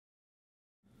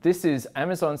This is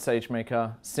Amazon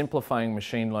SageMaker simplifying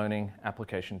machine learning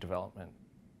application development.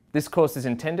 This course is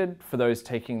intended for those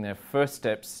taking their first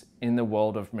steps in the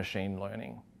world of machine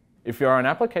learning. If you're an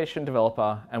application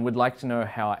developer and would like to know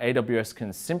how AWS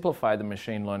can simplify the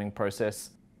machine learning process,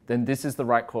 then this is the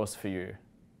right course for you.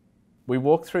 We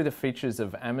walk through the features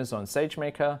of Amazon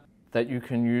SageMaker that you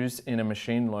can use in a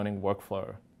machine learning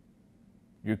workflow.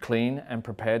 You clean and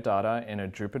prepare data in a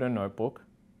Jupyter notebook,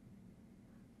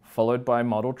 followed by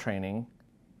model training,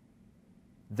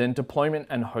 then deployment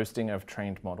and hosting of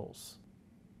trained models.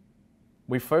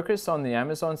 We focus on the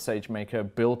Amazon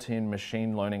SageMaker built-in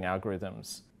machine learning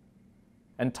algorithms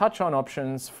and touch on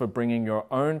options for bringing your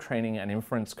own training and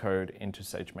inference code into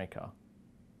SageMaker.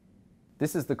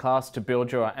 This is the class to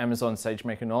build your Amazon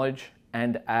SageMaker knowledge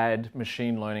and add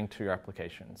machine learning to your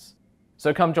applications.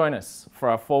 So come join us for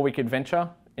our 4-week adventure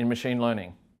in machine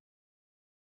learning.